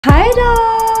Hi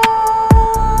dolls!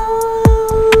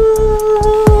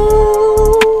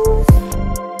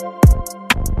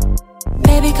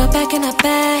 Baby, go back in the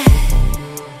bed.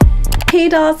 Hey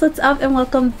dolls, what's up and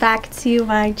welcome back to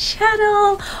my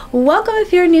channel. Welcome.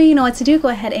 If you're new, you know what to do. Go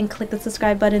ahead and click the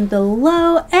subscribe button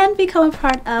below and become a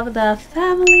part of the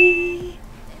family.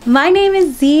 My name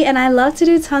is Z and I love to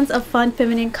do tons of fun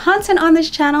feminine content on this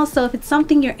channel, so if it's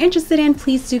something you're interested in,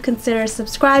 please do consider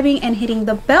subscribing and hitting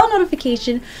the bell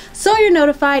notification so you're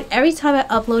notified every time I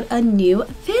upload a new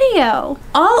video.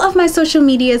 All of my social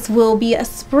medias will be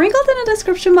sprinkled in the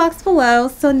description box below,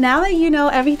 so now that you know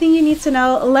everything you need to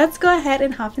know, let's go ahead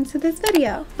and hop into this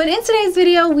video. But in today's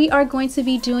video, we are going to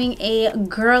be doing a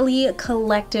girly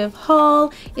collective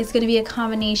haul. It's going to be a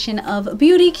combination of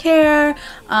beauty care,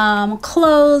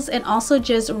 clothes, and also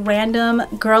just random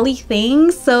girly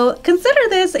things, so consider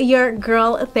this your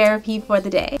girl therapy for the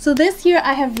day. So this year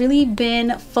I have really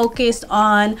been focused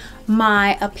on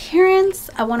my appearance.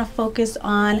 I want to focus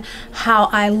on how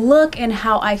I look and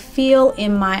how I feel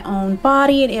in my own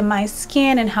body and in my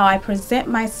skin and how I present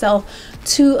myself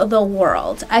to the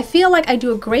world. I feel like I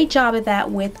do a great job at that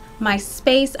with my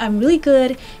space. I'm really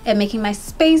good at making my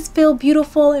space feel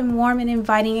beautiful and warm and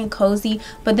inviting and cozy,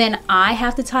 but then I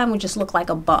half the time would just look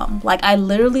like a bum. Like I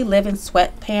literally live in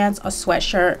sweatpants, a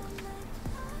sweatshirt.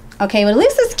 Okay, but at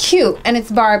least it's cute and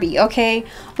it's Barbie, okay?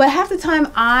 But half the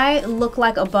time I look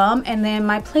like a bum and then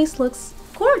my place looks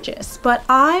gorgeous. But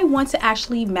I want to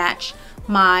actually match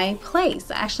my place.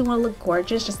 I actually want to look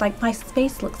gorgeous just like my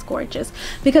space looks gorgeous,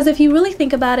 because if you really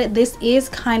think about it, this is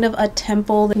kind of a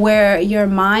temple where your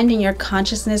mind and your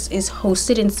consciousness is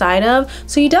hosted inside of,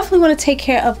 so you definitely want to take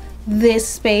care of this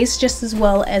space just as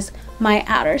well as my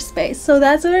outer space. So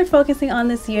that's what we're focusing on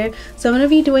this year. So I'm going to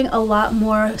be doing a lot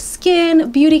more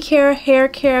skin, beauty care, hair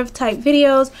care type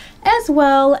videos, as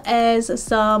well as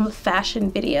some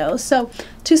fashion videos. So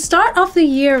to start off the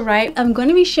year right, I'm going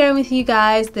to be sharing with you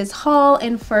guys this haul,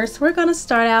 and first we're going to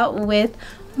start out with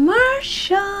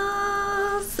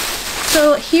Marshalls.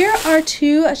 So here are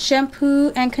two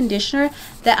shampoo and conditioner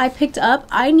that I picked up.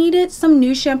 I needed some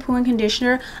new shampoo and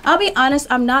conditioner. I'll be honest,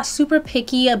 I'm not super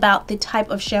picky about the type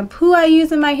of shampoo I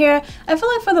use in my hair. I feel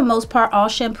like for the most part, all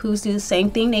shampoos do the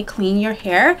same thing. They clean your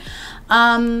hair.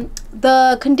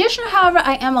 The conditioner, however,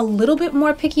 I am a little bit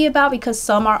more picky about because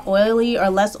some are oily or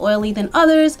less oily than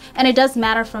others, and it does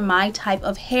matter for my type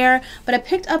of hair. But I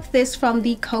picked up this from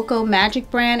the Cocoa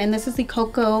Magic brand, and this is the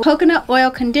coconut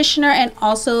oil conditioner and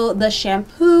also the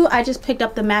shampoo. I just picked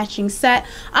up the matching set.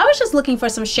 I was just looking for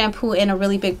some shampoo in a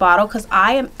really big bottle because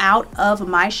I am out of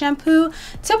my shampoo.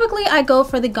 Typically I go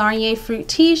for the Garnier Fruit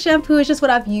Tea shampoo. It's just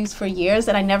what I've used for years,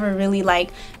 and I never really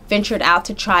ventured out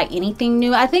to try anything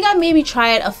new. I think I maybe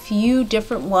tried a few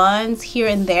different ones here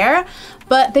and there,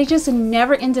 but they just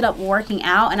never ended up working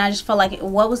out, and I just felt like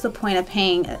what was the point of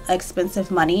paying expensive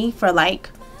money for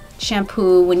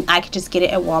shampoo when I could just get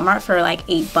it at Walmart for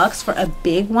 $8 for a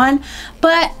big one.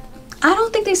 But I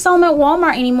don't think they sell them at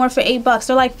Walmart anymore for $8.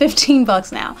 They're like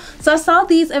 $15 now. So I saw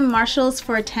these in Marshalls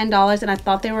for $10 and I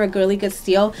thought they were a really good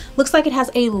steal. Looks like it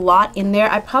has a lot in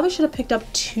there. I probably should have picked up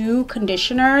two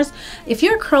conditioners. If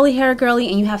you're a curly hair girly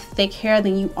and you have thick hair,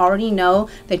 then you already know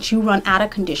that you run out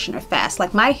of conditioner fast.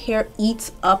 Like my hair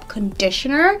eats up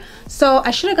conditioner. So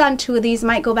I should have gotten two of these.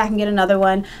 Might go back and get another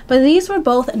one. But these were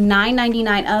both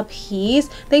 $9.99 a piece.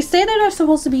 They say that they're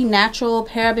supposed to be natural,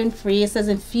 paraben free. It says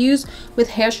infused with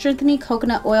hair strengthening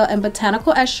coconut oil and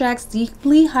botanical extracts,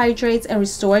 deeply hydrates and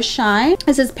restores shine.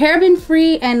 It says paraben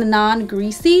free and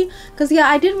non-greasy, because yeah,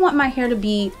 I didn't want my hair to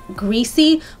be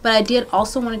greasy, but I did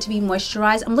also want it to be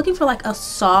moisturized. I'm looking for a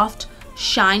soft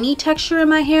shiny texture in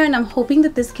my hair, and I'm hoping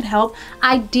that this could help.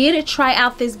 I did try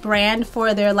out this brand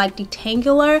for their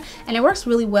detangular, and it works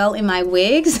really well in my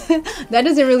wigs. That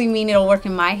doesn't really mean it'll work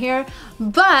in my hair,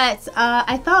 but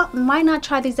I thought why not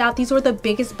try these out. These were the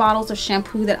biggest bottles of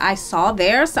shampoo that I saw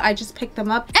there, so I just picked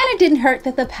them up, and it didn't hurt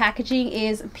that the packaging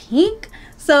is pink.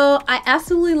 So I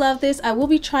absolutely love this. I will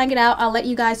be trying it out. I'll let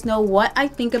you guys know what I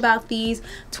think about these.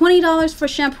 $20 for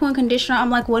shampoo and conditioner. I'm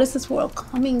like, what is this world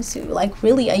coming to?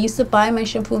 Really, I used to buy my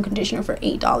shampoo and conditioner for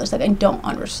 $8. I don't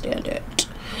understand it.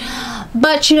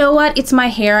 But you know what? It's my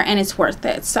hair and it's worth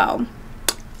it. So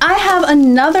I have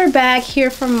another bag here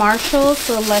from Marshalls,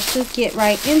 so let's just get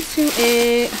right into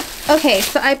it. Okay,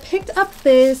 so I picked up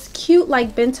this cute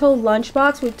bento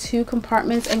lunchbox with 2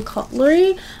 compartments and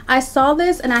cutlery. I saw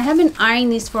this and I have been eyeing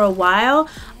these for a while.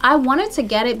 I wanted to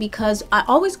get it because I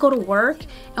always go to work,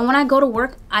 and when I go to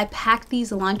work I pack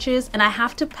these lunches, and I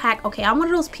have to pack. Okay, I'm one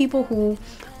of those people who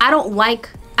I don't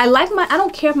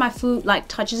care if my food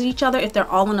touches each other if they're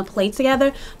all on a plate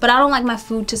together, but I don't like my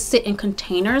food to sit in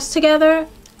containers together.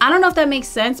 I don't know if that makes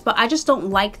sense, but I just don't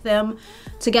like them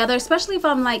together, especially if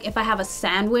I'm like, if I have a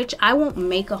sandwich, I won't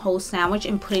make a whole sandwich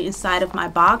and put it inside of my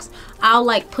box. I'll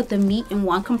like put the meat in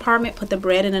one compartment, put the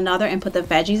bread in another, and put the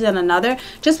veggies in another,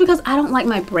 just because I don't like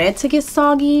my bread to get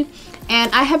soggy.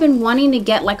 And I have been wanting to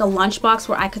get like a lunchbox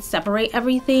where I could separate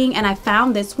everything, and I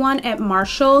found this one at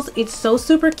Marshall's. It's so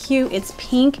super cute. It's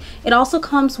pink. It also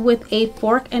comes with a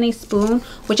fork and a spoon,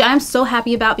 which I'm so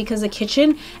happy about because the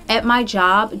kitchen at my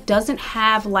job doesn't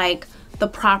have like the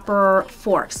proper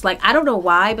forks. Like, I don't know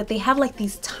why, but they have like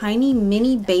these tiny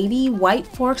mini baby white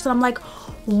forks, and I'm like,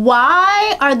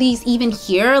 why are these even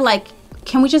here? Like,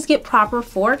 can we just get proper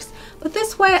forks? But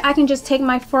this way I can just take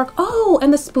my fork. Oh,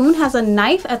 and the spoon has a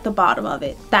knife at the bottom of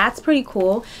it. That's pretty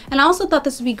cool. And I also thought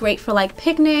this would be great for like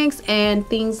picnics and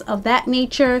things of that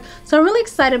nature. So I'm really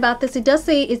excited about this. It does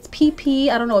say it's PP.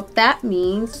 I don't know what that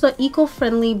means. It's an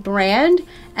eco-friendly brand,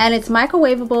 and it's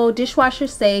microwavable, dishwasher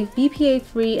safe, BPA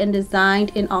free, and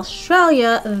designed in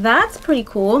Australia. That's pretty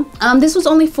cool. This was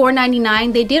only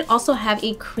 $4.99. They did also have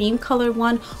a cream colored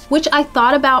one, which I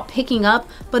thought about picking up,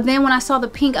 but then when I saw the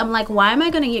pink, I'm like, why am I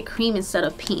gonna get cream instead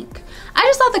of pink? I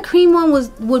just thought the cream one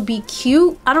would be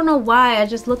cute. I don't know why. I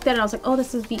just looked at it and I was like, oh,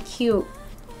 this would be cute.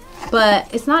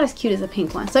 But it's not as cute as the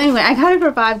pink one. So anyway, I got it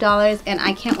for $5, and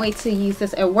I can't wait to use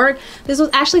this at work. This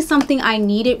was actually something I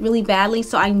needed really badly,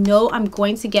 so I know I'm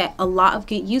going to get a lot of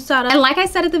good use out of it. And like I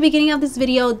said at the beginning of this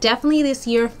video, definitely this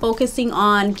year focusing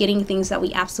on getting things that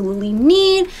we absolutely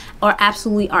need or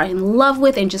absolutely are in love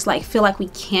with and just like feel like we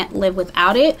can't live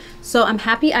without it. So I'm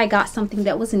happy I got something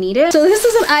that was needed. So this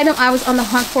is an item I was on the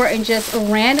hunt for and just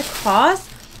ran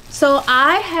across. So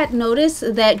I had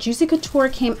noticed that Juicy Couture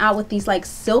came out with these like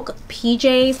silk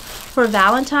PJs for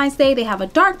Valentine's Day. They have a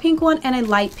dark pink one and a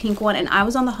light pink one, and I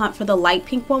was on the hunt for the light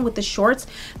pink one with the shorts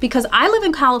because I live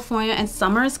in California and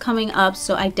summer is coming up,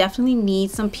 so I definitely need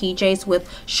some PJs with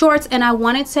shorts, and I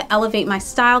wanted to elevate my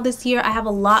style this year. I have a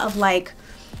lot of like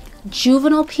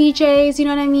juvenile PJs, you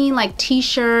know what I mean, like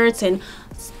t-shirts and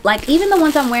like even the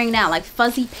ones I'm wearing now, like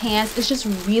fuzzy pants. It's just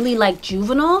really like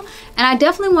juvenile, and I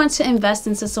definitely want to invest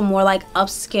into some more like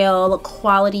upscale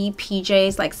quality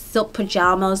PJs, like silk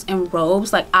pajamas and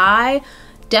robes. Like, I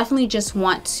definitely just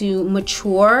want to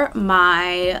mature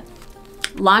my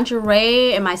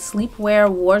lingerie and my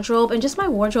sleepwear wardrobe and just my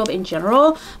wardrobe in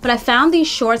general. But I found these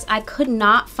shorts. I could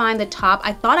not find the top.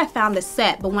 I thought I found the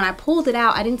set, but when I pulled it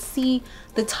out, I didn't see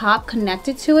the top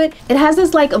connected to it. It has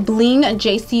this like bling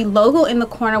JC logo in the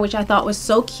corner, which I thought was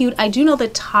so cute. I do know the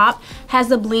top has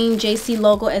the bling JC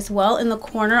logo as well in the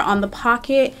corner on the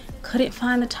pocket. Couldn't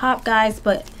find the top, guys,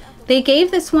 but they gave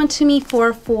this one to me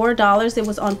for $4. It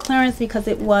was on clearance because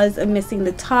it was missing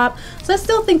the top. So I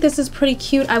still think this is pretty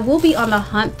cute. I will be on the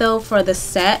hunt though for the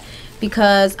set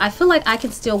because I feel like I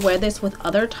can still wear this with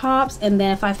other tops, and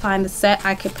then if I find the set,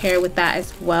 I could pair with that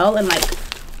as well and like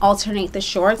alternate the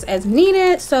shorts as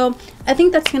needed. So I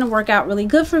think that's gonna work out really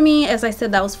good for me. As I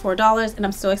said, that was $4, and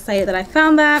I'm so excited that I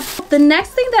found that. The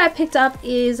next thing that I picked up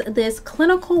is this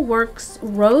Clinical Works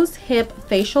Rose Hip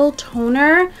Facial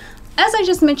Toner. As I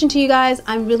just mentioned to you guys,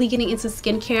 I'm really getting into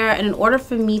skincare, and in order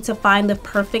for me to find the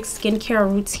perfect skincare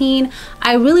routine,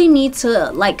 I really need to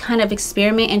like kind of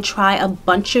experiment and try a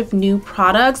bunch of new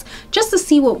products just to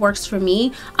see what works for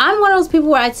me. I'm one of those people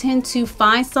where I tend to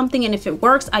find something, and if it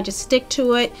works, I just stick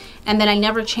to it, and then I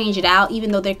never change it out.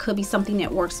 Even though there could be something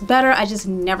that works better, I just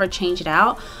never change it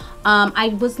out. I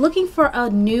was looking for a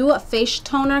new face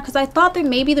toner because I thought that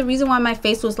maybe the reason why my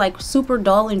face was like super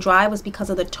dull and dry was because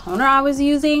of the toner I was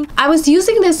using. I was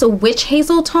using this witch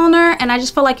hazel toner, and I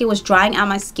just felt like it was drying out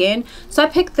my skin. So I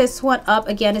picked this one up.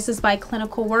 Again, this is by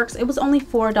Clinical Works. It was only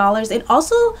 $4. It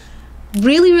also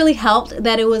really helped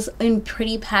that it was in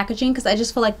pretty packaging, because I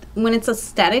just feel like when it's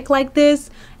aesthetic like this,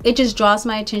 it just draws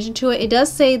my attention to it. It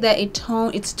does say that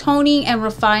it's toning and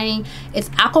refining. It's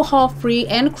alcohol free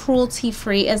and cruelty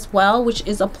free as well, which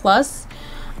is a plus.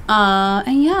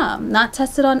 And yeah, not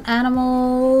tested on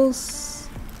animals.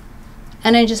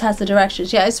 And it just has the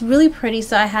directions. Yeah, it's really pretty,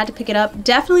 so I had to pick it up.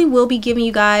 Definitely will be giving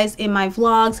you guys in my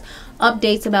vlogs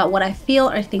updates about what I feel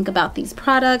or think about these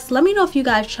products. Let me know if you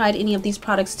guys tried any of these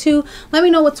products too. Let me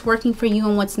know what's working for you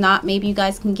and what's not. Maybe you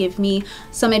guys can give me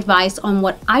some advice on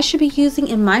what I should be using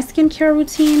in my skincare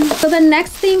routine. So the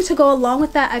next thing to go along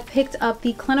with that, I picked up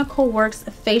the Clinical Works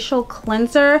Facial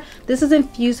Cleanser. This is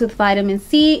infused with vitamin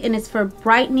C, and it's for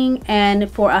brightening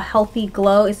and for a healthy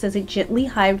glow. It says it gently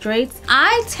hydrates.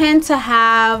 I tend to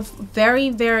have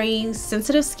very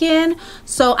sensitive skin,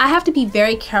 so I have to be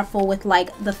very careful with like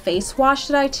the face wash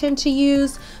that I tend to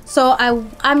use. So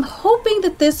I'm hoping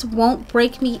that this won't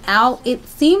break me out. It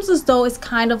seems as though it's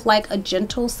kind of like a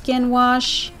gentle skin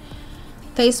wash.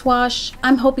 face wash.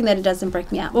 I'm hoping that it doesn't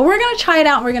break me out, but we're gonna try it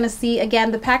out and we're gonna see.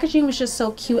 Again, the packaging was just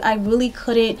so cute. I really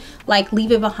couldn't like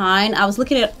leave it behind. I was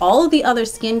looking at all of the other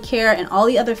skincare and all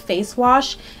the other face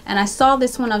wash, and I saw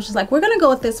this one. I was just like, we're gonna go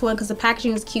with this one because the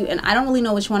packaging is cute and I don't really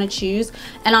know which one to choose,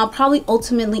 and I'll probably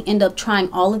ultimately end up trying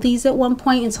all of these at one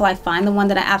point until I find the one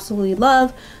that I absolutely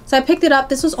love. So I picked it up.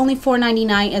 This was only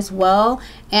 $4.99 as well,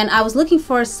 and I was looking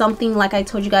for something, like I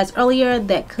told you guys earlier,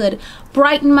 that could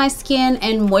brighten my skin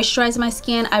and moisturize my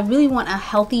skin. I really want a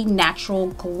healthy, natural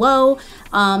glow.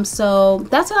 So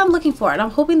that's what I'm looking for, and I'm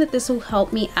hoping that this will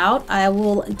help me out. I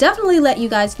will definitely let you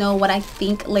guys know what I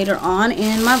think later on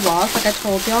in my vlogs, like I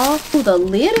told y'all. Ooh, the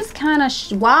lid is kind of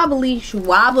wobbling.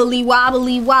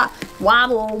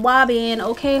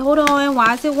 Okay, hold on.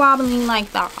 Why is it wobbling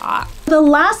like that? The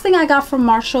last thing I got from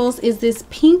Marshalls is this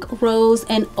pink rose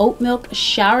and oat milk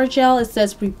shower gel. It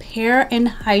says repair and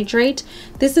hydrate.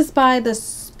 This is by the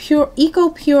Eco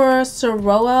Pure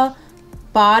Soroa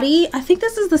Body. I think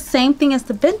this is the same thing as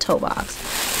the bento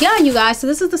box. Yeah, you guys, so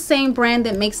this is the same brand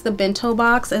that makes the bento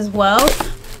box as well.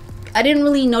 I didn't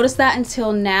really notice that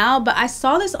until now, but I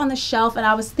saw this on the shelf and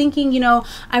I was thinking, you know,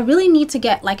 I really need to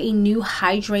get like a new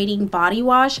hydrating body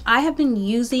wash. I have been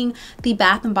using the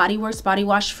Bath & Body Works body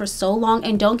wash for so long,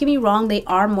 and don't get me wrong, they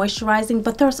are moisturizing,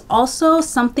 but there's also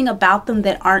something about them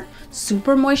that aren't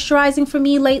super moisturizing for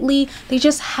me lately. They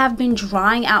just have been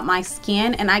drying out my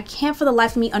skin, and I can't for the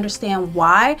life of me understand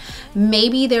why.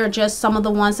 Maybe they're just, some of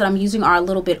the ones that I'm using are a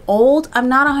little bit old. I'm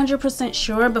not 100%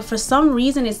 sure, but for some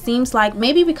reason it seems like,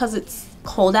 maybe because it's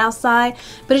cold outside,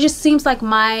 but it just seems like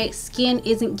my skin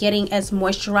isn't getting as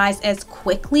moisturized as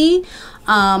quickly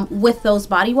with those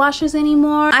body washes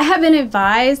anymore. I have been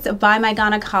advised by my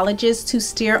gynecologist to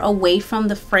steer away from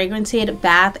the fragranted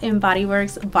Bath & Body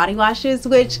Works body washes,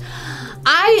 which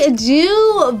I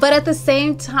do, but at the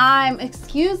same time,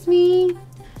 excuse me,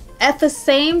 at the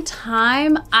same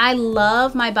time, I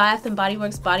love my Bath & Body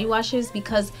Works body washes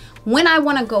because when I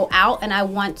want to go out and I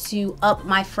want to up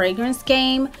my fragrance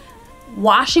game,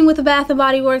 washing with the Bath &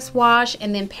 Body Works wash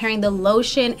and then pairing the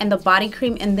lotion and the body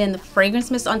cream and then the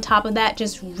fragrance mist on top of that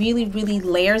just really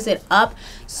layers it up.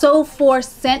 So for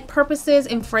scent purposes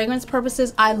and fragrance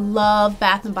purposes, I love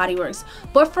Bath & Body Works,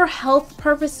 but for health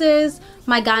purposes,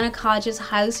 my gynecologist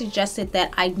highly suggested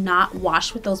that I not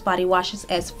wash with those body washes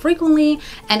as frequently,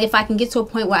 and if I can get to a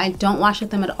point where I don't wash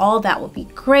with them at all, that would be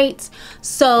great.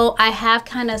 So I have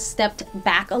kind of stepped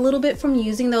back a little bit from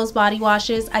using those body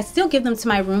washes. I still give them to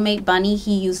my roommate Bunny.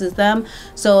 He uses them,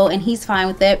 so, and he's fine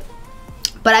with it.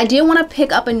 But I did want to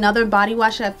pick up another body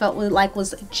wash that I felt like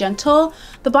was gentle.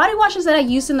 The body washes that I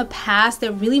used in the past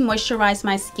that really moisturized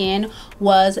my skin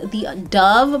was the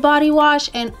Dove body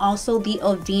wash and also the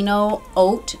Aveeno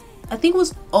oat, I think it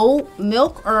was oat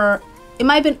milk, or it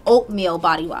might have been oatmeal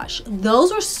body wash.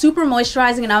 Those were super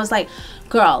moisturizing, and I was like,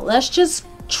 girl, let's just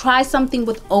try something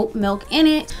with oat milk in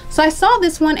it. So I saw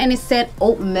this one and it said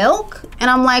oat milk, and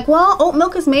I'm like, well, oat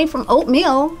milk is made from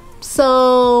oatmeal,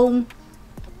 so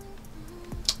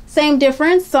same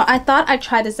difference. So I thought I'd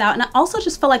try this out, and I also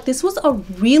just felt like this was a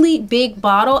really big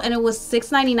bottle and it was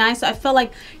 $6.99, so I felt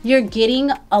like you're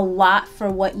getting a lot for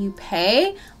what you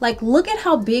pay. Like, look at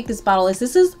how big this bottle is.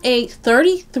 This is a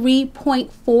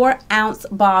 33.4 ounce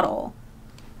bottle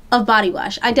of body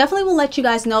wash. I definitely will let you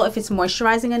guys know if it's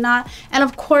moisturizing or not, and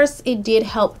of course it did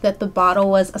help that the bottle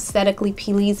was aesthetically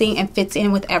pleasing and fits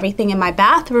in with everything in my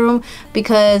bathroom,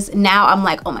 because now I'm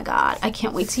like, oh my god, I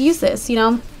can't wait to use this, you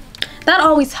know. That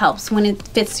always helps when it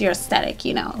fits your aesthetic,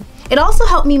 you know. It also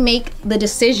helped me make the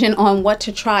decision on what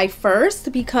to try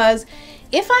first, because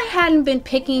if I hadn't been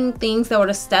picking things that were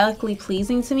aesthetically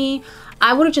pleasing to me,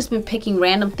 I would have just been picking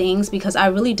random things, because I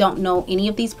really don't know any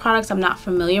of these products. I'm not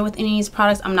familiar with any of these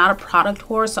products. I'm not a product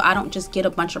whore, so I don't just get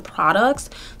a bunch of products.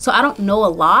 So I don't know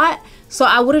a lot. So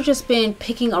I would have just been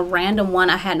picking a random one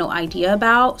I had no idea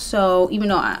about. So even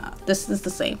though this is the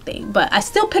same thing, but I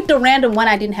still picked a random one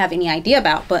I didn't have any idea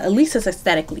about, but at least it's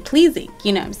aesthetically pleasing,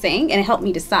 you know what I'm saying? And it helped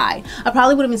me decide. I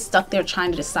probably would have been stuck there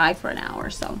trying to decide for an hour or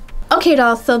so. Okay,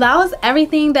 dolls, so that was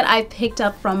everything that I picked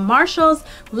up from Marshalls.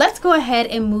 Let's go ahead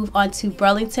and move on to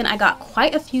Burlington. I got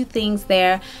quite a few things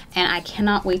there, and I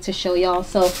cannot wait to show y'all.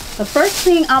 So the first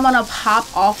thing I'm gonna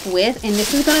pop off with, and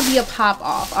this is gonna be a pop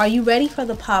off. Are you ready for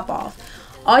the pop off?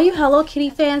 All you Hello Kitty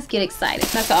fans, get excited.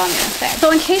 That's all I'm gonna say. So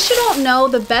in case you don't know,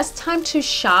 the best time to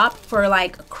shop for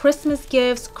like Christmas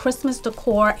gifts, Christmas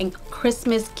decor, and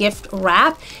Christmas gift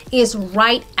wrap is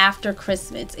right after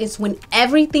Christmas. It's when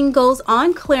everything goes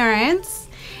on clearance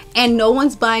and no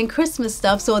one's buying Christmas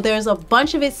stuff, so there's a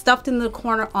bunch of it stuffed in the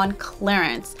corner on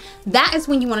clearance. That is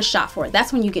when you want to shop for it.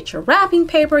 That's when you get your wrapping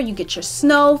paper, you get your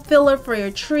snow filler for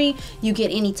your tree, you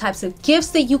get any types of gifts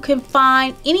that you can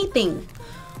find, anything,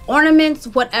 ornaments,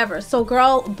 whatever. So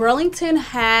girl, Burlington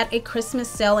had a Christmas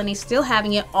sale and they're still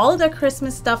having it. All of their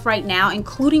Christmas stuff right now,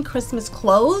 including Christmas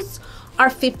clothes, are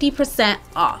 50%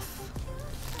 off.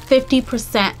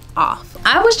 50% off.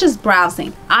 I was just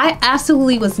browsing. I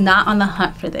absolutely was not on the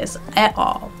hunt for this at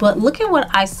all, but look at what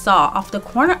I saw off the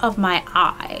corner of my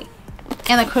eye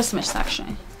in the Christmas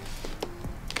section.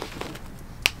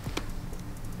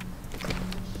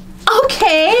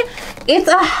 Okay, it's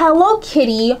a Hello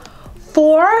Kitty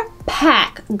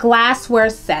 4-pack glassware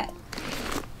set.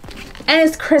 And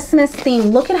it's Christmas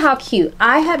themed. Look at how cute.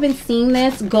 I have been seeing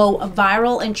this go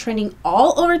viral and trending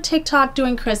all over TikTok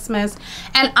during Christmas.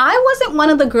 And I wasn't one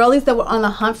of the girlies that were on the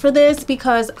hunt for this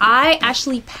because I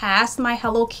actually passed my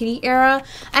Hello Kitty era.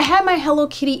 I had my Hello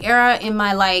Kitty era in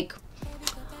my like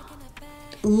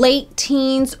late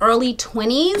teens, early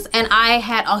 20s, and I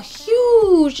had a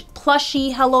huge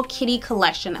plushie Hello Kitty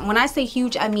collection. And when I say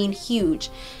huge, I mean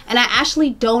huge. And I actually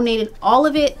donated all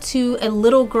of it to a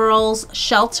little girl's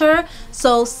shelter.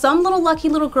 So some little lucky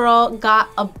little girl got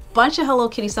a bunch of Hello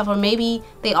Kitty stuff, or maybe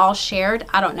they all shared,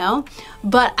 I don't know.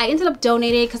 But I ended up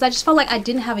donating because I just felt like I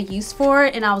didn't have a use for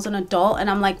it, and I was an adult and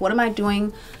I'm like, what am I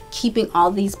doing keeping all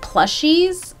these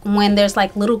plushies when there's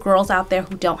like little girls out there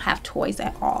who don't have toys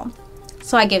at all?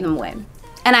 So I gave them away,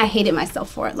 and I hated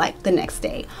myself for it like the next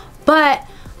day. But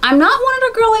I'm not one of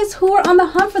the girlies who are on the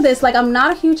hunt for this. Like, I'm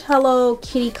not a huge Hello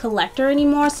Kitty collector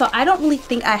anymore, so I don't really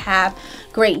think I have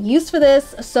great use for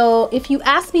this. So if you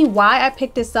ask me why I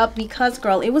picked this up, because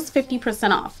girl, it was 50%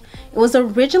 off. It was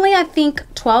originally, I think,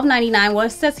 $12.99. Well,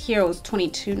 it says here it was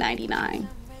 $22.99.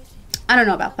 I don't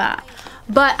know about that.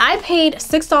 But I paid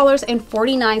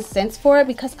 $6.49 for it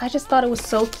because I just thought it was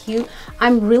so cute.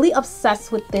 I'm really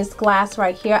obsessed with this glass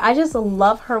right here. I just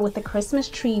love her with the Christmas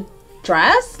tree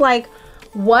dress. Like,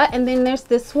 what? And then there's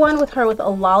this one with her with a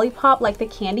lollipop, like the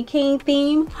candy cane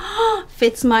theme.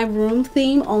 Fits my room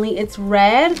theme, only it's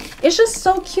red. It's just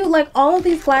so cute. Like, all of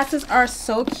these glasses are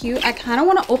so cute. I kind of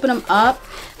want to open them up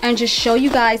and just show you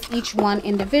guys each one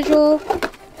individual.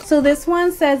 So this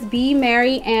one says be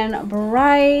merry and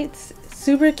bright.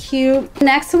 Super cute.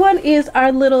 Next one is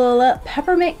our little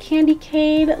peppermint candy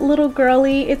cane little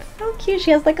girly. It's so cute. She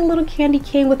has like a little candy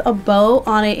cane with a bow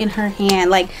on it in her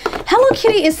hand. Like, Hello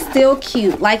Kitty is still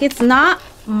cute. Like, it's not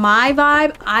my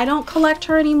vibe. I don't collect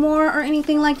her anymore or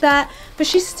anything like that, but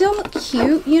she's still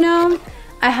cute, you know.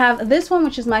 I have this one,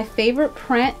 which is my favorite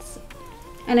print,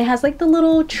 and it has like the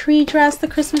little tree dress, the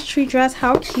Christmas tree dress.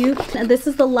 How cute. And this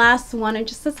is the last one. It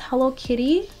just says Hello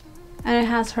Kitty, and it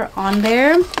has her on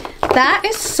there. That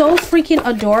is so freaking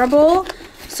adorable.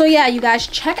 So yeah, you guys,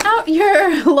 check out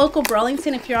your local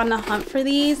Burlington if you're on the hunt for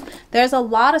these. There's a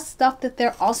lot of stuff that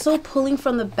they're also pulling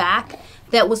from the back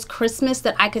that was Christmas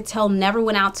that I could tell never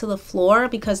went out to the floor,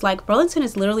 because like Burlington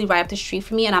is literally right up the street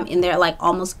from me and I'm in there like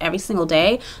almost every single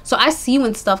day. So I see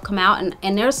when stuff come out,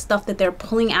 and there's stuff that they're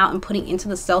pulling out and putting into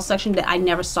the sale section that I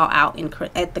never saw out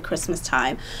at the Christmas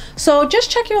time. So just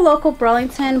check your local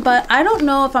Burlington. But I don't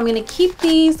know if I'm gonna keep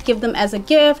these, give them as a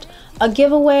gift, a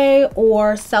giveaway,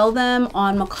 or sell them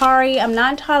on Mercarri. I'm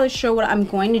not entirely sure what I'm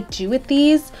going to do with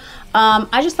these.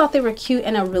 I just thought they were cute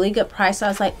and a really good price, so I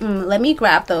was like, let me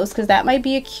grab those because that might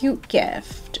be a cute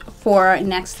gift for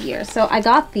next year. So I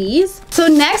got these. So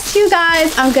next, you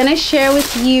guys, I'm gonna share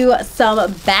with you some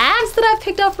bags that I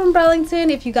picked up from Burlington.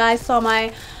 If you guys saw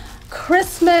my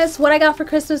Christmas, what I got for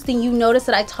Christmas, then you noticed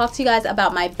that I talked to you guys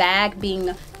about my bag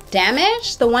being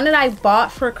damaged. The one that I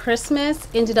bought for Christmas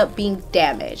ended up being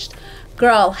damaged.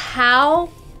 Girl, how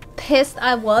pissed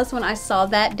I was when I saw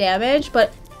that damage,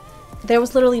 but there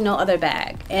was literally no other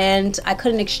bag and I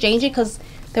couldn't exchange it because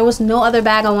there was no other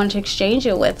bag I wanted to exchange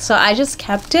it with, so I just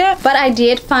kept it. But I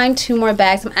did find 2 more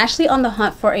bags. I'm actually on the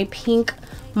hunt for a pink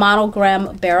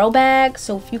monogram barrel bag,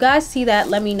 so if you guys see that,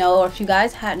 let me know. Or if you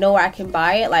guys know where I can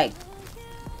buy it, like,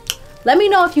 let me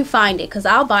know if you find it because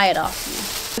I'll buy it off you.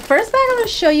 The first bag I'm going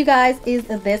to show you guys is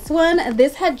this one.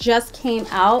 This had just came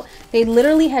out. They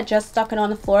literally had just stuck it on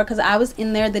the floor because I was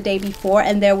in there the day before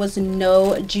and there was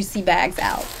no juicy bags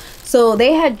out. So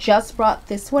they had just brought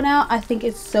this one out. I think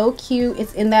it's so cute.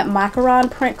 It's in that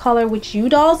macaron print color, which you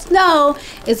dolls know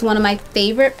is one of my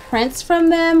favorite prints from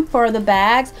them for the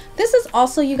bags. This is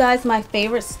also, you guys, my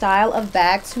favorite style of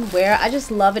bag to wear. I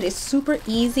just love it. It's super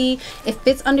easy. It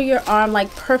fits under your arm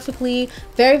like perfectly.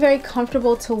 Very, very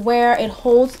comfortable to wear. It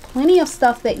holds plenty of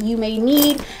stuff that you may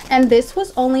need. And this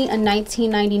was only a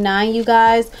 $19.99, you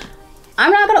guys.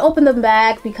 I'm not gonna open the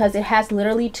bag because it has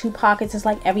literally 2 pockets, just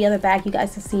like every other bag you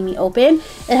guys have seen me open.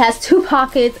 It has 2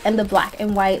 pockets and the black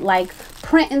and white like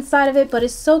print inside of it, but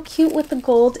it's so cute with the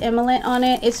gold emerald on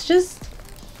it.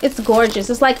 It's gorgeous.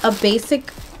 It's like a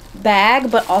basic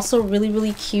bag, but also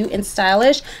really cute and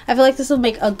stylish. I feel like this will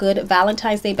make a good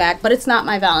Valentine's Day bag, but it's not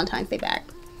my Valentine's Day bag.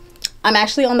 I'm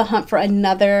actually on the hunt for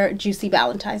another juicy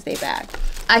Valentine's Day bag.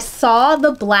 I saw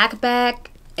the black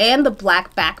bag and the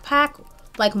black backpack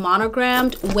like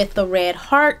monogrammed with the red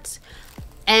heart,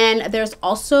 and there's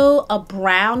also a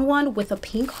brown one with a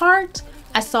pink heart.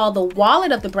 I saw the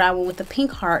wallet of the brown one with the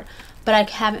pink heart, but I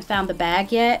haven't found the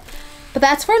bag yet. But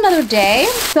that's for another day.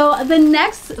 So the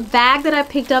next bag that I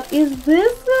picked up is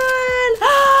this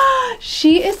one.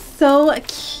 She is so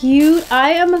cute.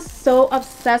 I am so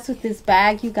obsessed with this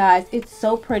bag, you guys. It's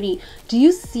so pretty. Do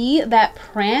you see that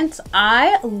print?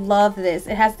 I love this.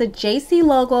 It has the JC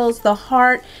logos. The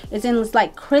heart is in this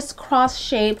like crisscross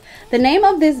shape. The name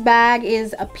of this bag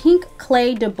is a Pink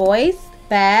Clay Du Bois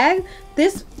bag.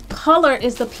 This color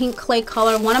is the pink clay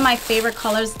color, one of my favorite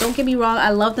colors. Don't get me wrong, I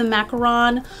love the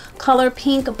macaron color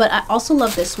pink, but I also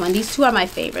love this one. These two are my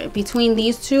favorite. Between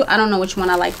these two, I don't know which one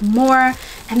I like more.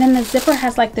 And then the zipper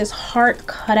has like this heart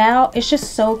cutout. It's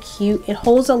just so cute. It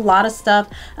holds a lot of stuff.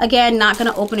 Again, not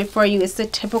gonna open it for you. It's the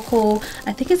typical,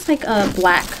 I think it's like a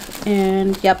black,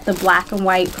 and yep, the black and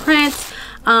white print.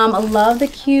 I love the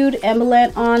cute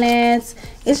emblem on it.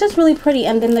 It's just really pretty.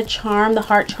 And then the charm, the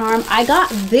heart charm. I got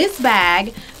this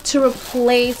bag to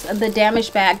replace the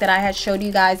damaged bag that I had showed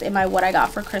you guys in my what I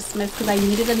got for Christmas, because I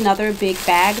needed another big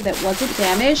bag that wasn't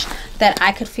damaged, that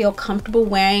I could feel comfortable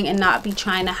wearing and not be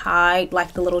trying to hide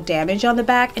like the little damage on the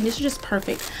back. And this is just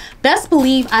perfect. Best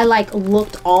believe I like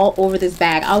looked all over this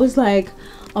bag. I was like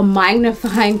a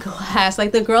magnifying glass.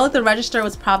 Like the girl at the register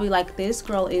was probably like, this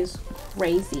girl is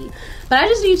crazy. But I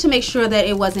just need to make sure that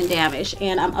it wasn't damaged,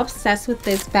 and I'm obsessed with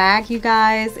this bag, you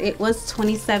guys. It was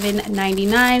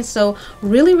 $27.99, so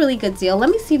really good deal. Let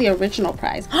me see the original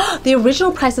price. The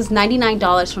original price is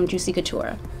 $99 from Juicy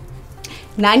Couture.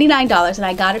 $99, and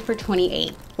I got it for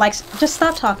 $28. Like, just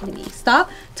stop talking to me. Stop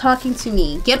talking to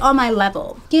me. Get on my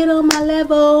level. Get on my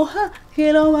level. Huh.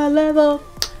 Get on my level.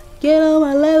 Get on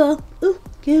my level. Ooh.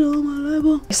 Get on my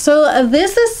level. So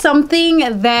this is something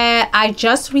that I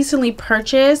just recently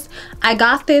purchased. I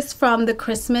got this from the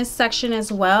Christmas section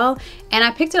as well, and I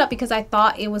picked it up because I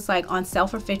thought it was like on sale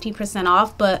for 50%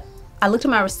 off, but I looked at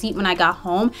my receipt when I got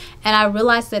home and I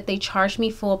realized that they charged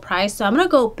me full price. So I'm gonna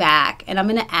go back and I'm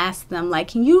gonna ask them, like,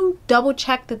 can you double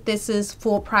check that this is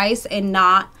full price and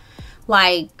not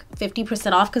like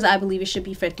 50% off, because I believe it should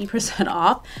be 50%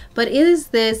 off. But it is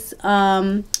this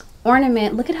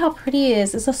ornament. Look at how pretty it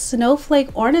is. It's a snowflake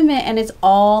ornament and it's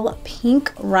all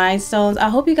pink rhinestones. I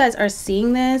hope you guys are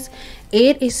seeing this.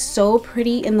 It is so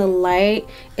pretty in the light.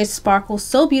 It sparkles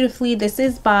so beautifully. This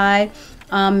is by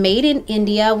Made in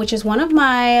India, which is one of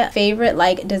my favorite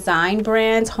like design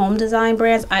brands, home design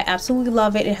brands. I absolutely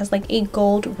love it. It has like a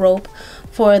gold rope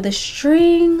for the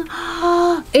string.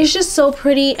 It's just so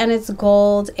pretty, and it's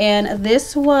gold. And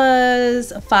this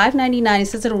was $5.99. It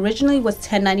says it originally was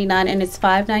 $10.99 and it's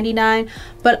 $5.99.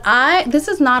 But this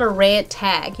is not a red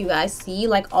tag, you guys see,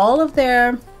 like all of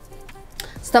their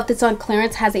stuff that's on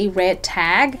clearance has a red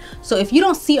tag. So if you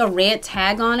don't see a red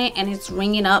tag on it and it's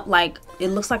ringing up, like it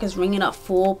looks like it's ringing up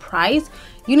full price,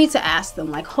 you need to ask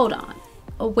them, like, hold on,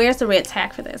 where's the red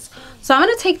tag for this? So I'm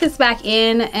going to take this back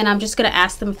in and I'm just going to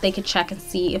ask them if they could check and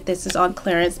see if this is on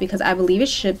clearance, because I believe it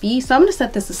should be. So I'm going to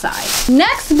set this aside.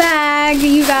 Next bag,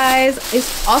 you guys,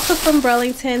 is also from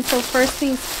Burlington. So first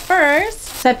things first,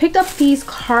 so I picked up these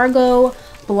cargo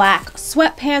black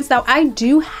sweatpants. Now I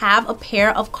do have a pair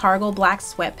of cargo black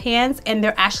sweatpants and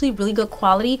they're actually really good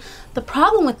quality. The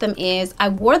problem with them is I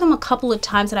wore them a couple of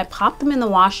times and I popped them in the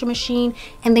washing machine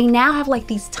and they now have like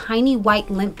these tiny white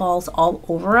lint balls all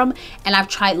over them, and I've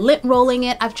tried lint rolling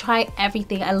it, I've tried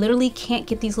everything. I literally can't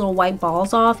get these little white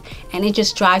balls off and it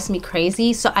just drives me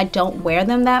crazy, so I don't wear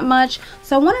them that much.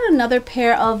 So I wanted another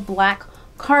pair of black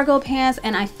cargo pants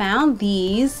and I found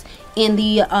these in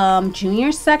the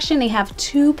junior section. They have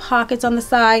 2 pockets on the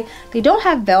side. They don't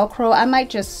have Velcro. I might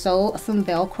just sew some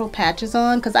Velcro patches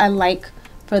on because I like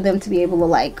for them to be able to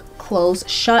like close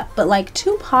shut, but like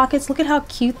 2 pockets. Look at how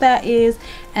cute that is.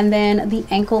 And then the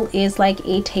ankle is like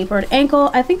a tapered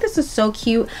ankle. I think this is so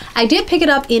cute. I did pick it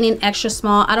up in an extra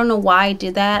small. I don't know why I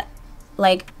did that.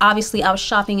 Like obviously I was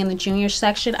shopping in the junior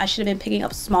section. I should have been picking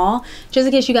up small, just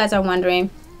in case you guys are wondering.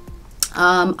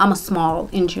 I'm a small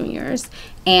in juniors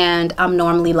and I'm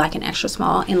normally like an extra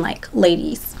small in like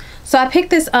ladies. So I picked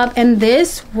this up, and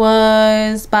this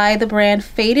was by the brand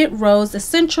Faded Rose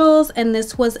Essentials, and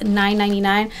this was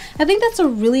 $9.99. I think that's a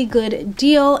really good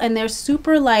deal, and they're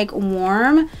super like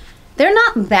warm. They're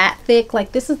not that thick,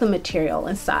 like this is the material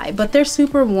inside, but they're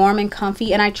super warm and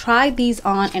comfy, and I tried these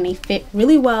on and they fit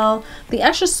really well. The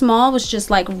extra small was just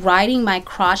like riding my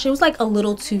crotch. It was like a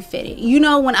little too fitted. You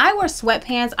know, when I wear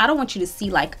sweatpants, I don't want you to see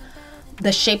like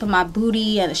the shape of my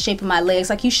booty and the shape of my legs.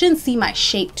 Like, you shouldn't see my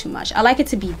shape too much. I like it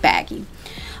to be baggy.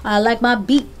 I like my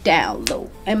beat down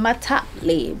low and my top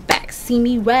laid back. See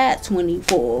me ride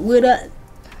 24 with a,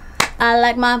 I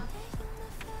like my,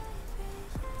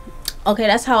 okay,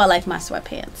 that's how I like my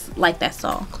sweatpants, like that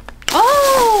song.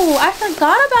 Oh, I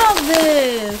forgot about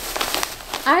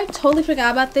this. I totally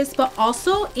forgot about this, but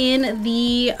also in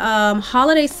the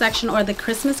holiday section, or the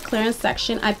Christmas clearance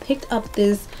section, I picked up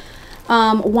this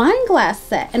wine glass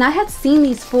set, and I had seen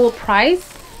these full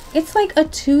price. It's like a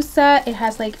 2 set. It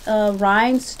has like a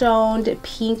rhinestoned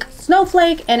pink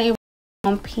snowflake and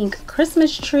a pink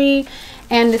Christmas tree,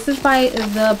 and this is by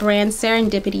the brand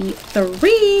Serendipity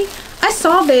 3. I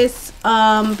saw this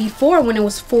before when it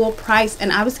was full price,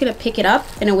 and I was gonna pick it up,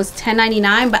 and it was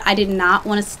 $10.99, but I did not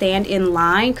want to stand in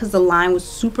line because the line was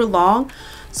super long.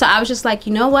 So I was just like,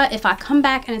 you know what, if I come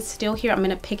back and it's still here, I'm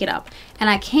gonna pick it up. And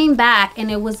I came back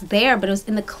and it was there, but it was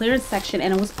in the clearance section,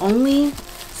 and it was only,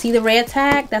 see the red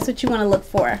tag? That's what you want to look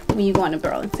for when you go into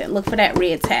Burlington. Look for that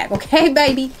red tag, okay,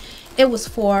 baby? It was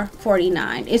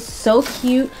 $4.49. It's so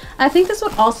cute. I think this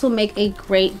would also make a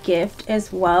great gift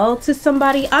as well to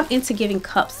somebody. I'm into giving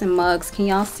cups and mugs. Can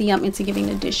y'all see I'm into giving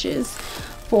the dishes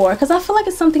for? Because I feel like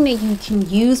it's something that you can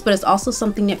use, but it's also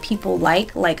something that people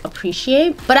like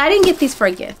appreciate. But I didn't get these for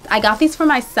a gift. I got these for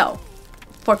myself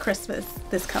for Christmas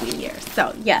this coming year.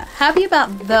 So yeah, happy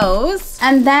about those.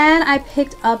 And then I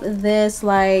picked up this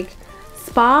like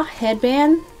spa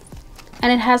headband,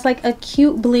 and it has like a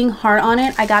cute bling heart on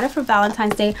it. I got it for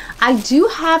Valentine's Day. I do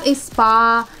have a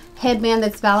spa headband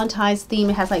that's Valentine's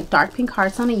theme. It has like dark pink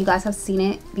hearts on it. You guys have seen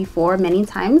it before many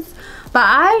times. But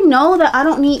I know that I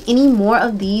don't need any more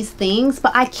of these things,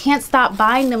 but I can't stop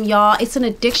buying them, y'all. It's an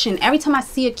addiction. Every time I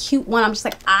see a cute one, I'm just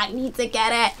like, I need to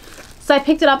get it. So I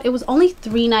picked it up. It was only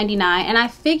 $3.99, and I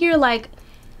figure like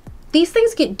these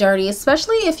things get dirty,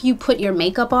 especially if you put your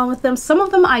makeup on with them. Some of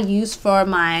them I use for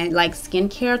my like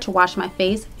skincare to wash my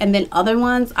face, and then other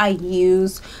ones I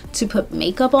use to put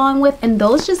makeup on with, and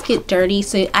those just get dirty,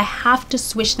 so I have to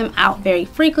switch them out very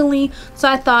frequently. So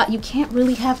I thought, you can't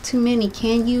really have too many,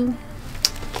 can you?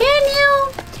 Can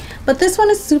you? But this one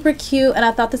is super cute, and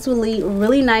I thought this would look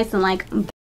really nice in like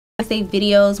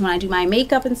videos when I do my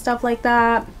makeup and stuff like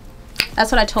that.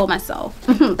 That's what I told myself.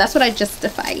 That's what I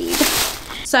justified.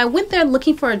 So I went there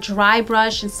looking for a dry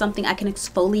brush and something I can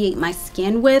exfoliate my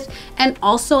skin with. And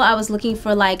also I was looking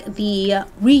for like the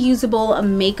reusable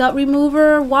makeup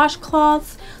remover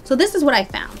washcloths. So this is what I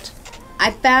found.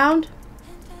 I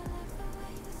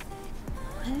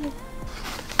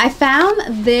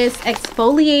found this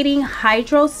exfoliating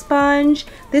hydro sponge.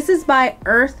 This is by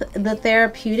Earth the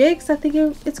Therapeutics, I think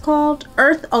it's called.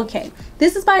 Earth, okay.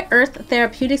 This is by Earth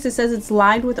Therapeutics. It says it's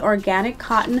lined with organic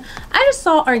cotton. I just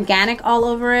saw organic all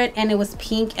over it, and it was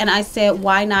pink, and I said,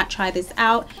 why not try this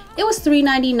out? It was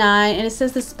 $3.99, and it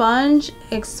says the sponge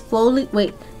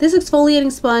this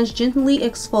exfoliating sponge gently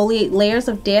exfoliate layers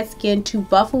of dead skin to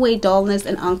buff away dullness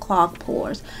and unclog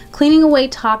pores, cleaning away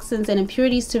toxins and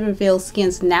impurities to reveal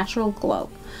skin's natural glow.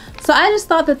 So I just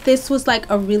thought that this was like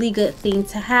a really good thing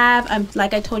to have.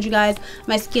 Like I told you guys,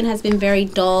 my skin has been very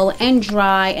dull and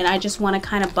dry, and I just want to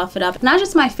kind of buff it up. Not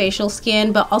just my facial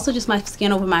skin, but also just my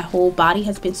skin over my whole body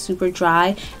has been super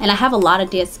dry, and I have a lot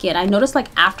of dead skin. I noticed like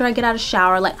after I get out of the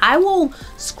shower, like I will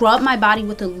scrub my body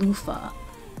with a loofah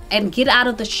and get out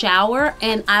of the shower,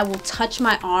 and I will touch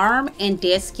my arm, and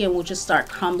dead skin will just start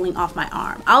crumbling off my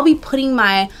arm. I'll be putting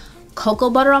my cocoa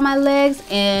butter on my legs,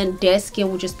 and dead skin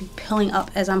will just be peeling up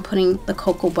as I'm putting the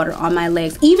cocoa butter on my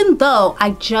legs, even though I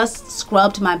just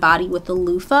scrubbed my body with the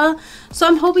loofah. So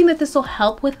I'm hoping that this will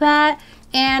help with that.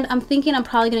 And I'm thinking I'm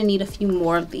probably going to need a few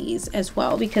more of these as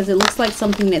well, because it looks like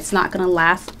something that's not going to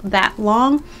last that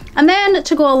long. And then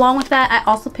to go along with that, I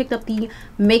also picked up the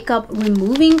makeup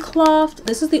removing cloth.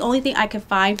 This is the only thing I could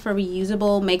find for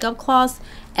reusable makeup cloths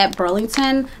at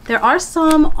Burlington. There are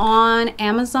some on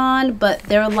Amazon, but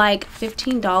they're like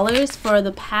 $15 for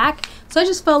the pack. So I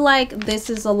just felt like this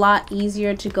is a lot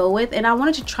easier to go with, and I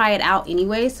wanted to try it out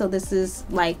anyway, so this is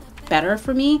like better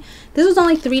for me. This was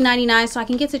only $3.99, so I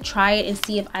can get to try it and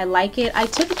see if I like it. I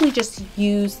typically just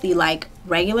use the like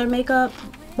regular makeup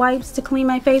wipes to clean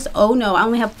my face. Oh no, I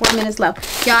only have 4 minutes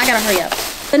left. Y'all, I gotta hurry up.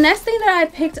 The next thing that I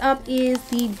picked up is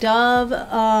the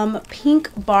Dove pink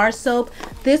bar soap.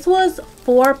 This was a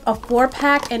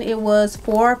 4-pack and it was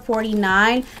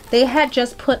 $4.49. They had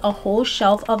just put a whole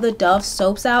shelf of the Dove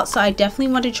soaps out, so I definitely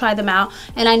wanted to try them out.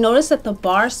 And I noticed that the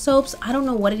bar soaps, I don't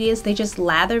know what it is, they just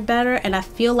lather better, and I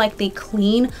feel like they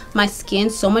clean my skin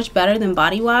so much better than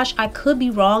body wash. I could be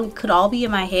wrong, it could all be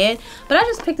in my head, but I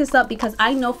just picked this up because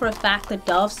I know for a fact the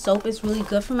Dove soap is really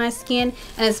good for my skin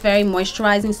and it's very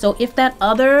moisturizing. So if that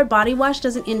other body wash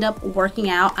doesn't end up working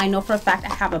out, I know for a fact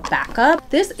I have a backup.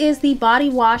 This is the body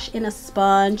wash in a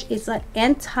sponge. It's an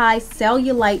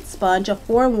anti-cellulite sponge, a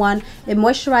 4-in-1. It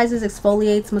moisturizes,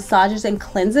 exfoliates, massages, and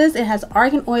cleanses. It has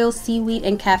argan oil, seaweed,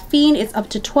 and caffeine. It's up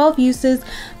to 12 uses.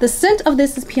 The scent of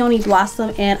this is peony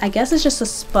blossom, and I guess it's just a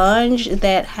sponge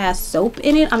that has soap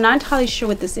in it. I'm not entirely sure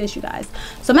what this is, you guys.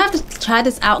 So I'm gonna have to try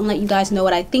this out and let you guys know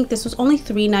what I think. This was only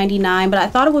 $3.99, but I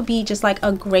thought it would be just like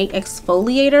a great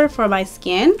exfoliator for my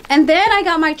skin. And then I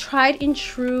got my tried and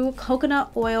true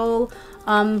coconut oil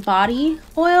body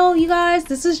oil, you guys.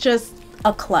 This is just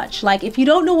a clutch. Like, if you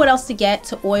don't know what else to get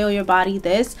to oil your body,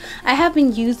 this. I have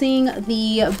been using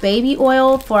the baby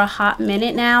oil for a hot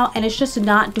minute now, and it's just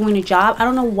not doing the job. I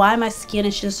don't know why my skin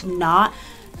is just not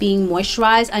being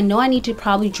moisturized. I know I need to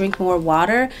probably drink more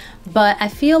water, but I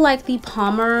feel like the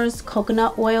Palmer's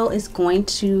coconut oil is going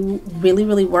to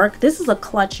really work. This is a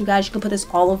clutch, you guys. You can put this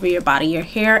all over your body, your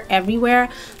hair, everywhere.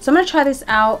 So I'm gonna try this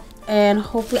out, and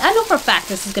hopefully, I know for a fact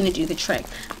this is gonna do the trick.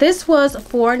 This was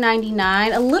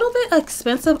 $4.99, a little bit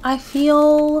expensive, I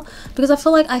feel, because I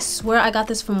feel like, I swear I got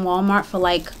this from Walmart for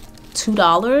like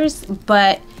 $2,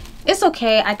 but it's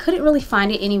okay. I couldn't really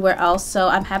find it anywhere else, so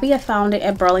I'm happy I found it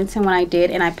at Burlington when I did,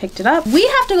 and I picked it up. We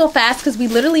have to go fast because we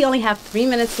literally only have 3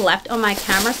 minutes left on my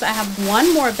camera, so I have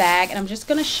one more bag, and I'm just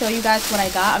gonna show you guys what I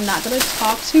got. I'm not gonna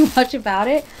talk too much about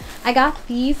it. I got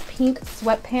these pink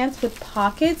sweatpants with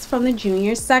pockets from the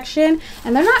junior section,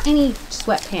 and they're not any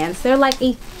sweatpants. They're like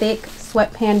a thick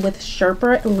sweatpant with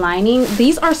Sherpa lining.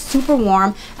 These are super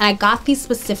warm, and I got these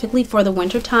specifically for the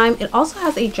winter time. It also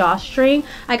has a drawstring.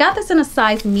 I got this in a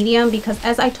size medium because,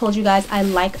 as I told you guys, I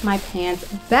like my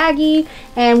pants baggy,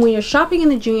 and when you're shopping in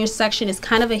the junior section, it's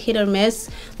kind of a hit or miss.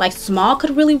 Like, small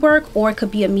could really work, or it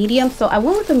could be a medium, so I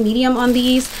went with a medium on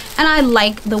these, and I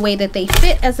like the way that they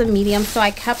fit as a medium, so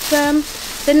I kept them.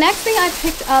 The next thing I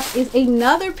picked up is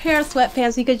another pair of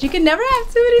sweatpants, because you can never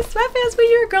have too many sweatpants when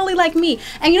you're a girly like me.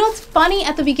 And you know what's funny?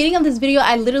 At the beginning of this video,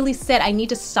 I literally said I need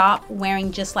to stop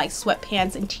wearing just like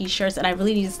sweatpants and t-shirts, and I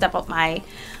really need to step up my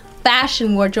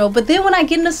fashion wardrobe. But then when I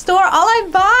get in the store, all I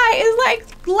buy is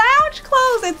like lounge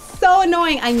clothes. It's so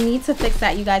annoying. I need to fix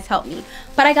that. You guys help me.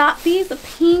 But I got these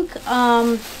pink,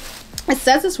 it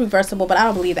says it's reversible, but I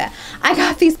don't believe that. I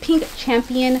got these pink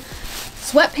Champion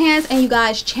sweatpants, and you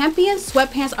guys, Champion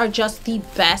sweatpants are just the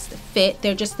best fit.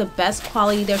 They're just the best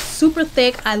quality. They're super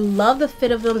thick. I love the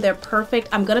fit of them. They're perfect.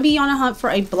 I'm gonna be on a hunt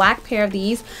for a black pair of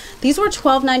these. These were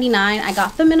 $12.99. I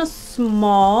got them in a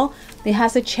small. It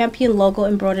has a Champion logo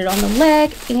embroidered on the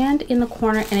leg and in the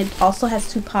corner, and it also has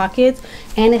 2 pockets,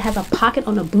 and it has a pocket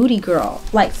on the booty, girl.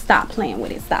 Like, stop playing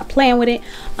with it. Stop playing with it.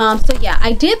 So yeah,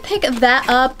 I did pick that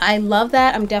up. I love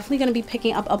that. I'm definitely going to be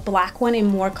picking up a black one in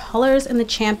more colors in the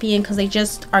Champion because they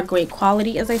just are great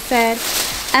quality, as I said.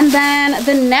 And then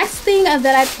the next thing that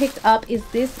I picked up is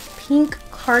this pink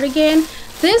cardigan.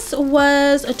 This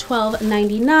was a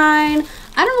 $12.99.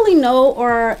 I don't really know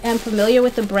or am familiar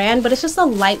with the brand, but it's just a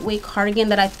lightweight cardigan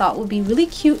that I thought would be really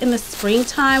cute in the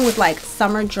springtime with like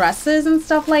summer dresses and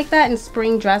stuff like that, and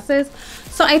spring dresses.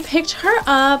 So I picked her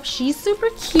up. She's super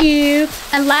cute.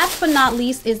 And last but not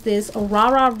least is this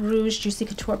Rara Rouge Juicy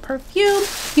Couture perfume.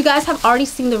 You guys have already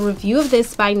seen the review of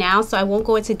this by now, so I won't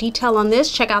go into detail on this.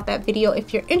 Check out that video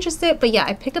if you're interested. But yeah,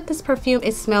 I picked up this perfume.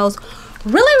 It smells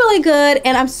really good,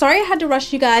 and I'm sorry I had to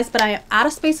rush you guys, but I am out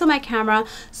of space on my camera.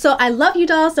 So I love you,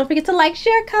 dolls. Don't forget to like,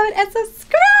 share, comment, and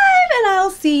subscribe, and I'll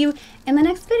see you in the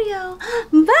next video.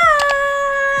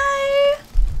 Bye.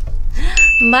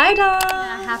 Bye, dolls.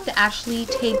 I have to actually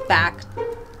take back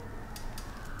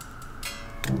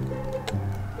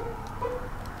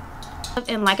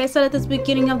and like I said at the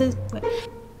beginning of this,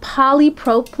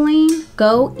 polypropylene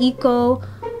Go Eco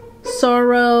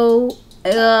Sorrow,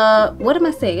 what am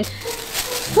I saying?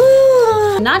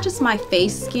 Not just my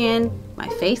face skin,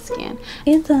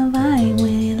 it's a vibe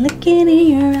when looking in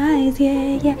your eyes.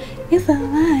 Yeah, it's a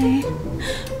vibe,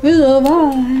 it's a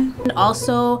vibe. And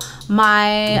also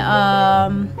my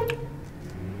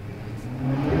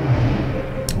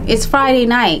it's Friday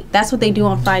night. That's what they do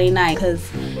on Friday night, because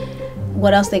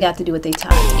what else they got to do with their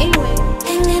time anyway.